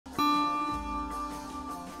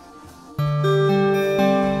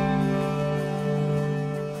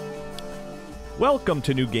welcome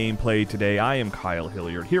to New Gameplay Today. I am Kyle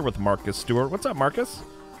Hilliard here with Marcus Stewart. What's up, Marcus?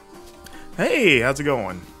 Hey, how's it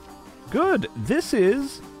going? Good. This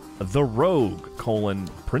is The Rogue,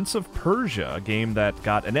 Prince of Persia, a game that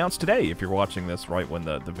got announced today, if you're watching this right when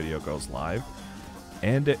the video goes live.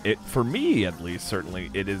 And it, for me at least,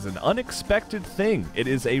 certainly, it is an unexpected thing. It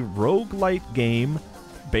is a roguelike game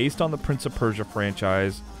based on the Prince of Persia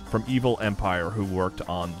franchise from Evil Empire, who worked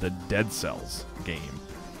on the Dead Cells game.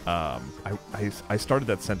 I started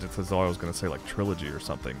that sentence as though I was going to say like trilogy or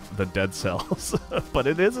something, the Dead Cells, but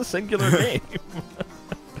it is a singular game.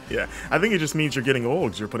 Yeah, I think it just means you're getting old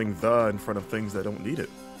because you're putting the in front of things that don't need it.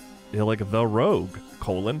 You're like The Rogue,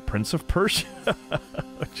 Prince of Persia,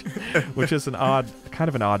 which is kind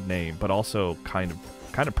of an odd name, but also kind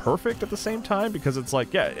of perfect at the same time, because it's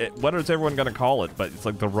like, yeah, what is everyone going to call it? But it's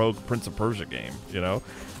like the Rogue Prince of Persia game, you know?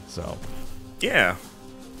 So yeah.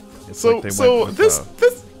 So like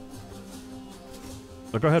this.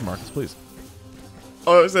 Oh, go ahead, Marcus, please.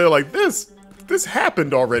 Oh, so like this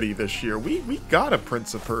happened already this year. We got a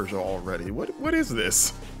Prince of Persia already. What is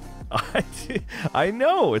this? I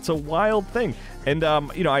know, it's a wild thing. And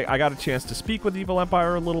you know, I got a chance to speak with Evil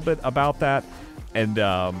Empire a little bit about that. And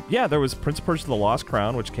yeah, there was Prince of Persia: The Lost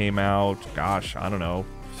Crown, which came out, gosh, I don't know,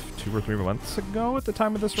 2 or 3 months ago at the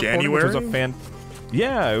time of this recording. January? Which was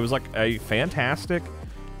it was like a fantastic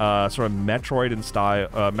sort of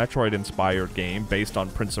Metroid-inspired game based on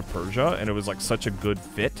Prince of Persia, and it was like such a good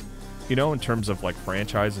fit, you know, in terms of like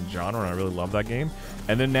franchise and genre, and I really love that game.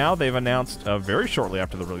 And then now they've announced very shortly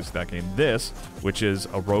after the release of that game, which is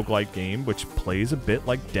a roguelike game which plays a bit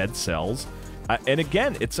like Dead Cells. And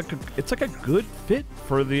again, it's like a good fit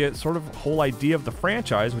for the sort of whole idea of the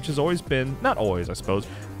franchise, which has always been, not always, I suppose,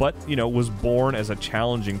 but, you know, was born as a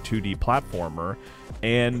challenging 2D platformer.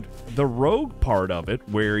 And the rogue part of it,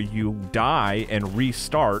 where you die and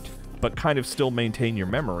restart, but kind of still maintain your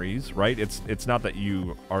memories, right? It's not that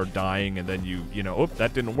you are dying and then you know, oh,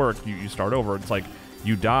 that didn't work, you start over. It's like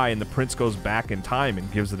you die and the prince goes back in time and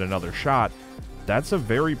gives it another shot. That's a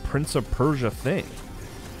very Prince of Persia thing.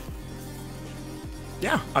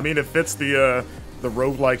 Yeah, I mean, it fits the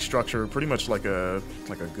roguelike structure pretty much like a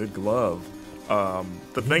good glove.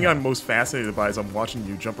 The thing I'm most fascinated by as I'm watching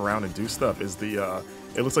you jump around and do stuff is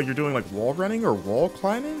it looks like you're doing like wall running or wall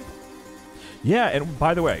climbing. Yeah, and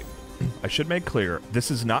by the way, I should make clear, this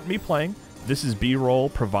is not me playing. This is B-roll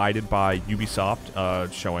provided by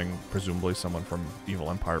Ubisoft, showing presumably someone from Evil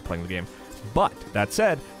Empire playing the game. But that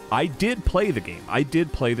said, I did play the game. I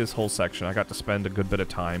did play this whole section. I got to spend a good bit of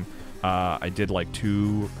time. I did like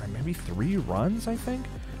 2 or maybe 3 runs, I think.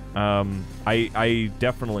 I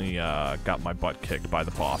definitely got my butt kicked by the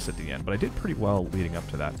boss at the end, but I did pretty well leading up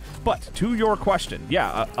to that. But to your question,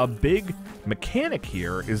 yeah, a big mechanic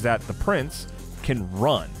here is that the prince can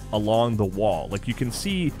run along the wall. Like, you can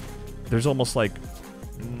see there's almost like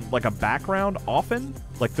a background often.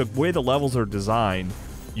 Like, the way the levels are designed,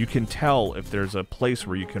 you can tell if there's a place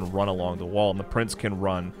where you can run along the wall, and the prince can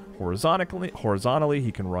run horizontally,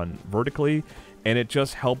 he can run vertically, and it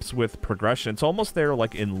just helps with progression. It's almost there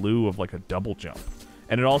like in lieu of like a double jump.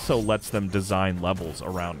 And it also lets them design levels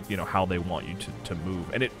around, you know, how they want you to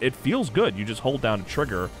move. And it feels good. You just hold down a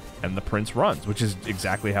trigger and the prince runs, which is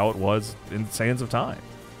exactly how it was in Sands of Time.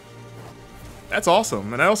 That's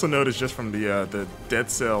awesome. And I also noticed just from the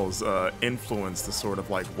Dead Cells influence, the sort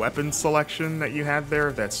of like weapon selection that you had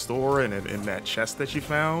there, that store and in that chest that you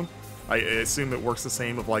found. I assume it works the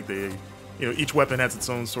same of like you know, each weapon has its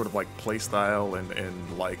own sort of like play style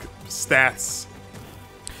and like stats.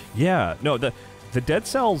 Yeah, no, the Dead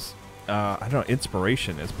Cells, I don't know,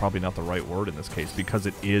 inspiration is probably not the right word in this case, because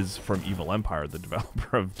it is from Evil Empire, the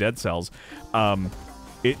developer of Dead Cells.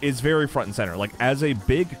 It is very front and center. Like, as a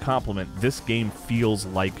big compliment, this game feels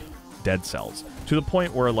like Dead Cells, to the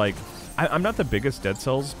point where, like, I'm not the biggest Dead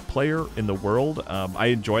Cells player in the world. I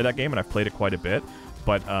enjoy that game, and I've played it quite a bit.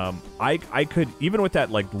 But I could, even with that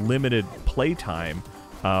like limited playtime,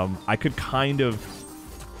 I could kind of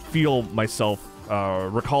feel myself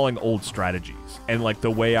recalling old strategies and like the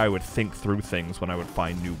way I would think through things when I would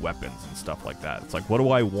find new weapons and stuff like that. It's like, what do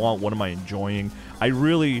I want? What am I enjoying? I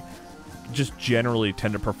really just generally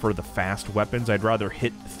tend to prefer the fast weapons. I'd rather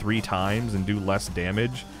hit 3 times and do less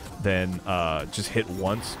damage than just hit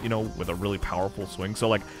once, you know, with a really powerful swing. So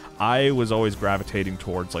like, I was always gravitating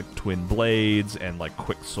towards like twin blades and like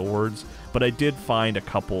quick swords, but I did find a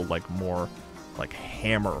couple like more like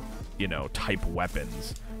hammer, you know, type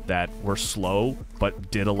weapons that were slow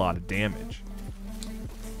but did a lot of damage.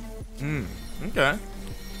 Okay.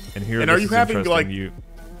 And here, and are you having like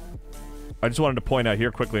I just wanted to point out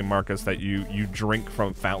here quickly, Marcus, that you drink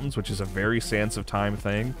from fountains, which is a very Sands of Time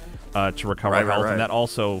thing to recover health, and that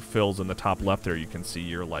also fills in the top left there. You can see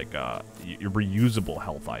your like your reusable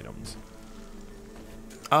health items.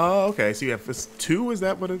 Oh, okay. So you have this 2. Is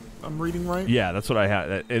that what I'm reading right? Yeah, that's what I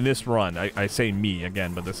had in this run. I say me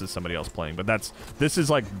again, but this is somebody else playing. But this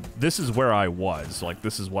is where I was. Like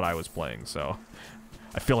this is what I was playing. So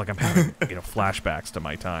I feel like I'm having flashbacks to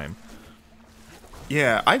my time.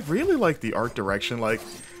 Yeah, I really like the art direction. Like,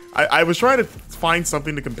 I was trying to find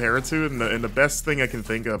something to compare it to, and the best thing I can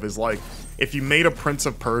think of is like if you made a Prince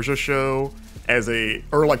of Persia show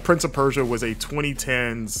or like Prince of Persia was a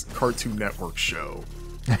 2010s Cartoon Network show.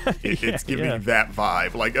 It's giving me that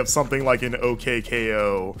vibe, like of something like an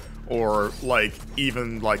OKKO, or like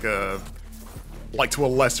even like to a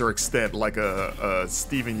lesser extent, like a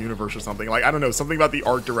Steven Universe or something. Like, I don't know, something about the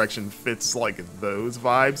art direction fits like those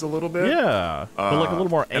vibes a little bit. Yeah, but like a little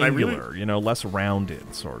more angular, less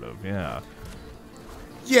rounded, sort of.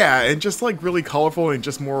 Yeah, and just like really colorful and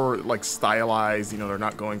just more like stylized. They're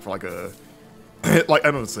not going for like a like, I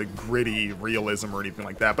don't know, it's like gritty realism or anything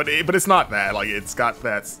like that, but it's not that. Like, it's got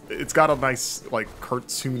a nice like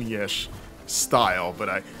cartoony-ish style,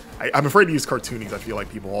 but I'm afraid to use cartoonies. I feel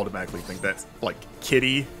like people automatically think that's like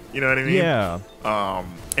kiddie, you know what I mean? Yeah.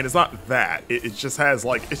 And it's not that. It just has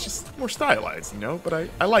like, it's just more stylized, But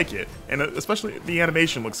I like it, and especially the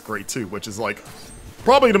animation looks great too, which is like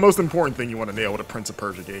probably the most important thing you want to nail with a Prince of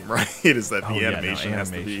Persia game, right? Is that the animation has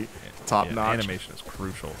to be top notch. Animation is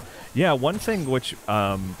crucial. Yeah, one thing which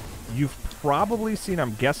you've probably seen,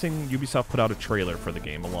 I'm guessing Ubisoft put out a trailer for the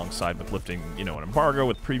game alongside with lifting, an embargo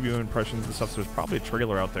with preview impressions and stuff, so there's probably a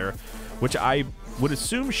trailer out there, which I would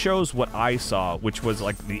assume shows what I saw, which was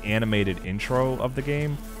like the animated intro of the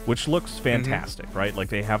game, which looks fantastic, right? Like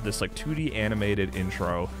they have this like 2D animated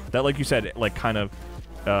intro that, like you said, like kind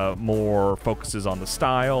of more focuses on the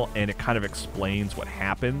style, and it kind of explains what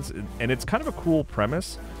happens, and it's kind of a cool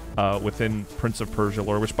premise within Prince of Persia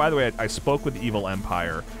lore, which, by the way, I spoke with Evil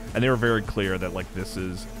Empire, and they were very clear that like this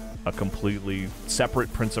is a completely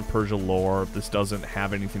separate Prince of Persia lore. This doesn't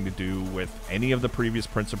have anything to do with any of the previous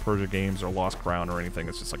Prince of Persia games or Lost Crown or anything.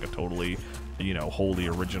 It's just like a totally, wholly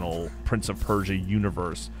original Prince of Persia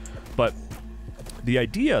universe. But the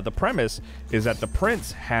idea, the premise, is that the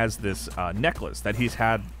prince has this necklace that he's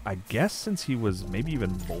had, I guess, since he was maybe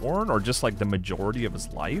even born, or just like the majority of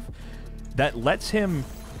his life, that lets him,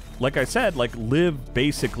 like I said, like live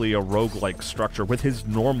basically a roguelike structure with his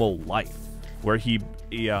normal life, where he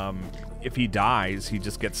if he dies, he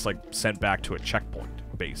just gets like sent back to a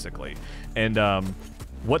checkpoint, basically. And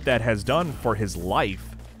what that has done for his life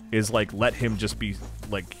is like let him just be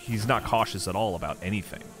like, he's not cautious at all about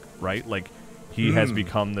anything, right? Like he has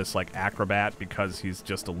become this like acrobat because he's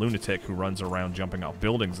just a lunatic who runs around jumping off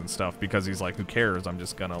buildings and stuff, because he's like, who cares? I'm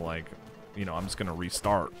just gonna like, I'm just gonna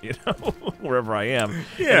restart, wherever I am.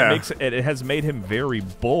 Yeah. And it has made him very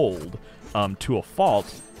bold to a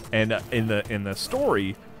fault. And in the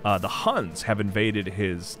story, the Huns have invaded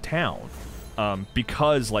his town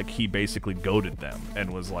because like he basically goaded them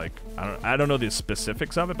and was like, I don't know the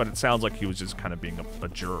specifics of it, but it sounds like he was just kind of being a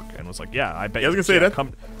jerk and was like, yeah, I bet. I was gonna say that.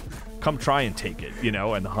 Come try and take it,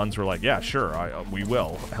 and the Huns were like, yeah, sure, we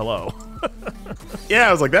will. Hello. Yeah,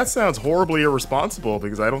 I was like, that sounds horribly irresponsible,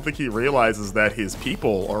 because I don't think he realizes that his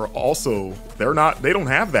people are also, they don't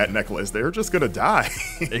have that necklace. They're just gonna die.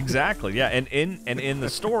 Exactly. Yeah, and in the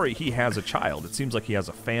story, he has a child. It seems like he has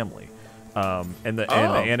a family. And the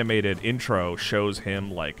animated intro shows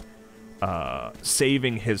him like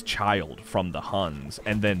saving his child from the Huns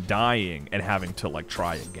and then dying and having to like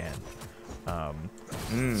try again.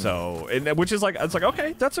 So, which is like, it's like,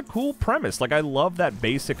 okay, that's a cool premise. Like, I love that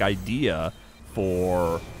basic idea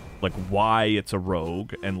for like why it's a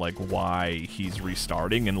rogue and like why he's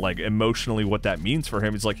restarting, and like emotionally what that means for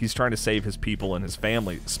him is like he's trying to save his people and his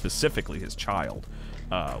family, specifically his child,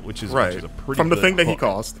 which is a pretty from the good thing that he hook.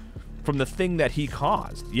 caused. From the thing that he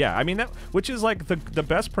caused. Yeah, I mean, that, which is like the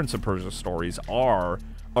best Prince of Persia stories are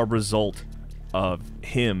a result of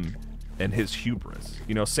him and his hubris.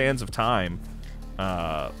 Sands of Time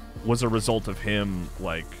was a result of him,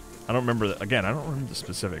 like, I don't remember the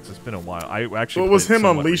specifics. It's been a while. I actually it was him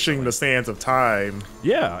unleashing recently. the Sands of Time.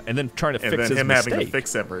 Yeah, and then trying to fix his him mistake. having to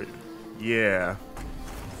fix every. Yeah.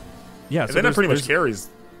 Yeah, And so then that pretty much carries.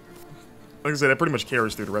 Like I said, that pretty much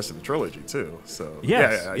carries through the rest of the trilogy too. So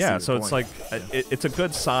yeah. So it's like it's a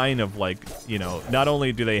good sign of like, not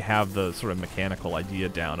only do they have the sort of mechanical idea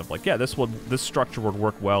down of like, yeah, this structure would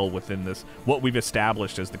work well within this what we've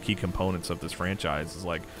established as the key components of this franchise, is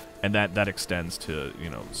like, and that extends to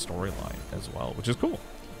storyline as well, which is cool.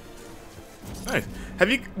 Nice.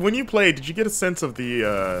 When you played, did you get a sense of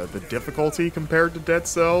the difficulty compared to Dead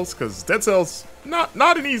Cells? Because Dead Cells, not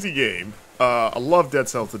an easy game. I love Dead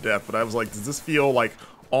Cells to death, but I was like, does this feel like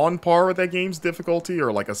on par with that game's difficulty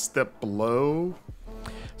or like a step below?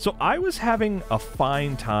 So I was having a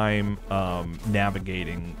fine time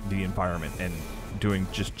navigating the environment and doing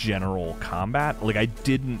just general combat. Like, I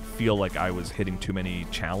didn't feel like I was hitting too many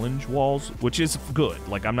challenge walls, which is good.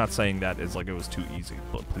 Like, I'm not saying that as like it was too easy.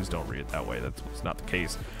 Look, please don't read it that way. That's not the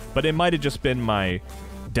case. But it might have just been my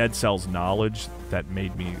Dead Cells knowledge that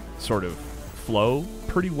made me sort of flow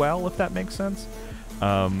pretty well, if that makes sense.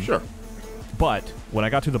 Sure. But when I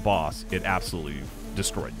got to the boss, it absolutely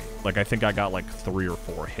destroyed me. Like, I think I got like 3 or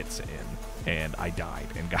 4 hits in, and I died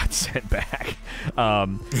and got sent back.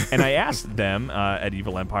 And I asked them at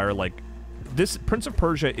Evil Empire, like, this Prince of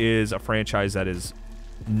Persia is a franchise that is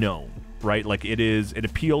known, right? Like, it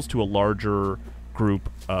appeals to a larger group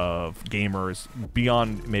of gamers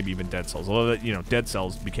beyond maybe even Dead Cells. Although, you know, Dead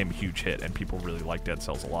Cells became a huge hit, and people really liked Dead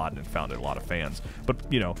Cells a lot and found it a lot of fans. But,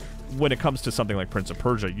 you know, when it comes to something like Prince of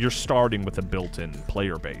Persia, you're starting with a built-in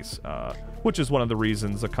player base, which is one of the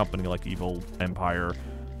reasons a company like Evil Empire,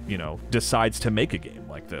 you know, decides to make a game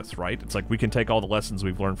like this, right? It's like we can take all the lessons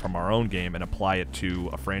we've learned from our own game and apply it to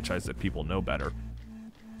a franchise that people know better.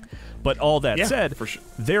 But all that said, for sure,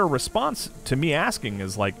 their response to me asking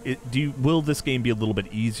is like, will this game be a little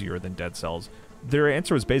bit easier than Dead Cells? Their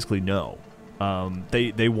answer is basically no.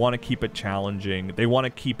 They want to keep it challenging. They want to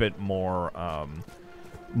keep it more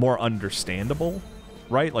understandable,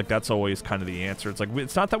 right? Like, that's always kind of the answer. It's like,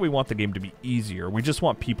 it's not that we want the game to be easier. We just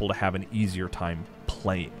want people to have an easier time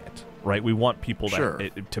playing it, right? We want people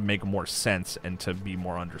to make more sense and to be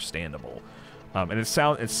more understandable. And it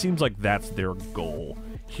seems like that's their goal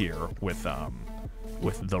here with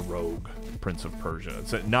the Rogue Prince of Persia.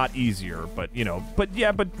 It's not easier, but, you know, but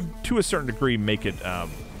to a certain degree make it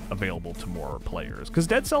available to more players. Because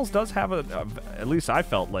Dead Cells does have at least I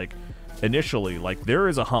felt like initially, like, there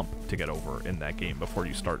is a hump to get over in that game before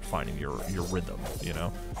you start finding your rhythm, you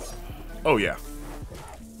know? Oh, yeah.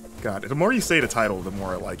 God, the more you say the title, the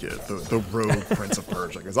more I like it. The Rogue Prince of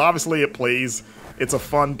Persia. Because obviously it's a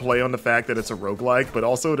fun play on the fact that it's a roguelike, but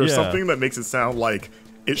also there's something that makes it sound like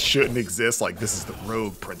it shouldn't exist. Like, this is the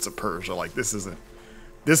Rogue Prince of Persia. Like, this isn't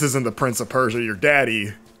the Prince of Persia your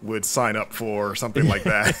daddy would sign up for, or something like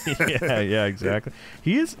that. yeah, exactly.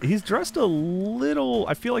 He's dressed a little,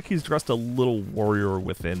 I feel like he's dressed a little Warrior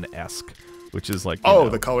Within-esque, which is like, you know,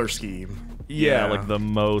 the color scheme. Yeah, like the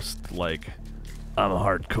most, like, I'm a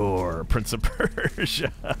hardcore Prince of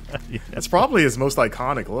Persia. It's probably his most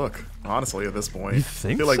iconic look, honestly, at this point. You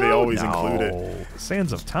think I feel like so? they always No. include it.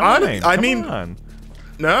 Sands of Time. Come on.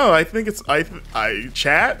 No, I think it's comments,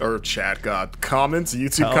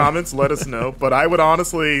 YouTube comments, let us know. But I would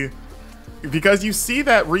honestly, because you see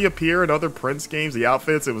that reappear in other Prince games, the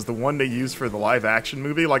outfits, it was the one they used for the live action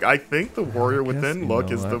movie. Like, I think the Warrior Within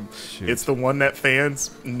look is it's the one that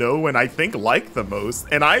fans know and I think like the most.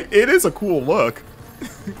 And it is a cool look.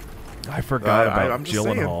 I forgot about I'm just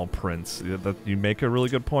Gyllenhaal Prince. You make a really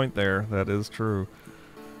good point there. That is true.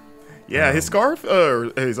 Yeah, his scarf,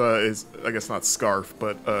 his I guess not scarf,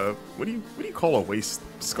 but what do you call a waist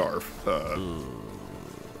scarf?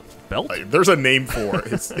 Belt? There's a name for it.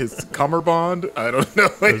 His cummerbund. I don't know.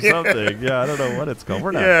 Or something. Yeah, I don't know what it's called.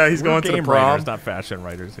 We're not. Yeah, he's going to the prom. Writers, not fashion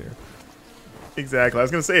writers here. Exactly. I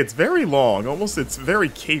was gonna say it's very long. Almost, it's very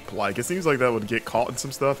cape-like. It seems like that would get caught in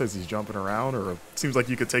some stuff as he's jumping around, or it seems like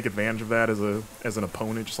you could take advantage of that as an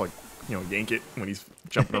opponent, just like, you know, yank it when he's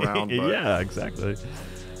jumping around. But, yeah, exactly.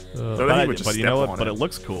 But you know what? But it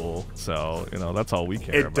looks cool, so, you know, that's all we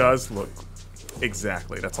care about. It does look,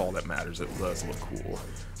 exactly. That's all that matters. It does look cool.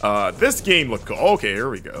 This game looked cool. Okay, here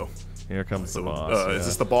we go. Here comes the boss. Is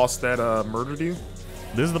this the boss that murdered you?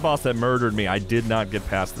 This is the boss that murdered me. I did not get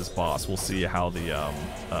past this boss. We'll see how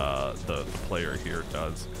the player here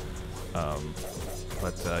does.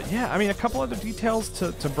 Yeah, I mean, a couple other details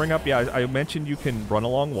to bring up. Yeah, I mentioned you can run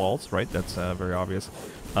along walls, right? That's very obvious.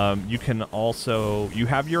 You can also, you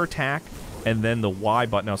have your attack, and then the Y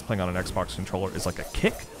button, I was playing on an Xbox controller, is like a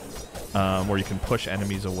kick, where you can push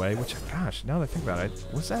enemies away, which, gosh, now that I think about it,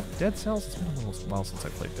 was that Dead Cells? It's been a little while since I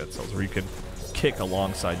played Dead Cells, where you could kick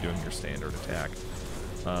alongside doing your standard attack.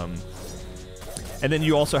 And then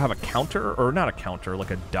you also have a counter, or not a counter,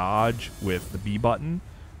 like a dodge with the B button,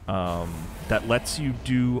 that lets you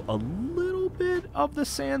do a little bit of the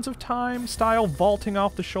Sands of Time style vaulting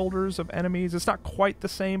off the shoulders of enemies. It's not quite the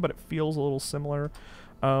same, but it feels a little similar,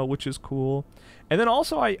 which is cool. And then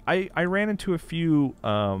also I ran into a few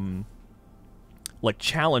like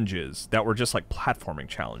challenges that were just like platforming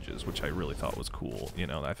challenges, which I really thought was cool. You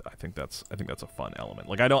know, I think that's a fun element.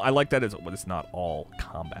 Like I like that it's not all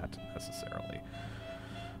combat necessarily.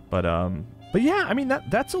 But yeah, I mean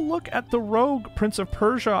that's a look at the Rogue Prince of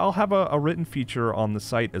Persia. I'll have a written feature on the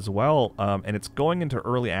site as well, and it's going into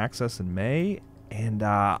early access in May. And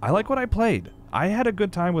I like what I played. I had a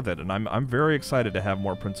good time with it, and I'm very excited to have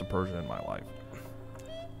more Prince of Persia in my life.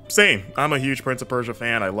 Same. I'm a huge Prince of Persia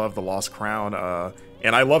fan. I love The Lost Crown,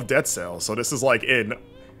 and I love Dead Cells. So this is like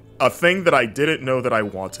a thing that I didn't know that I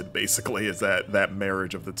wanted, basically, is that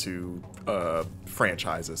marriage of the two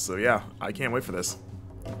franchises. So yeah, I can't wait for this.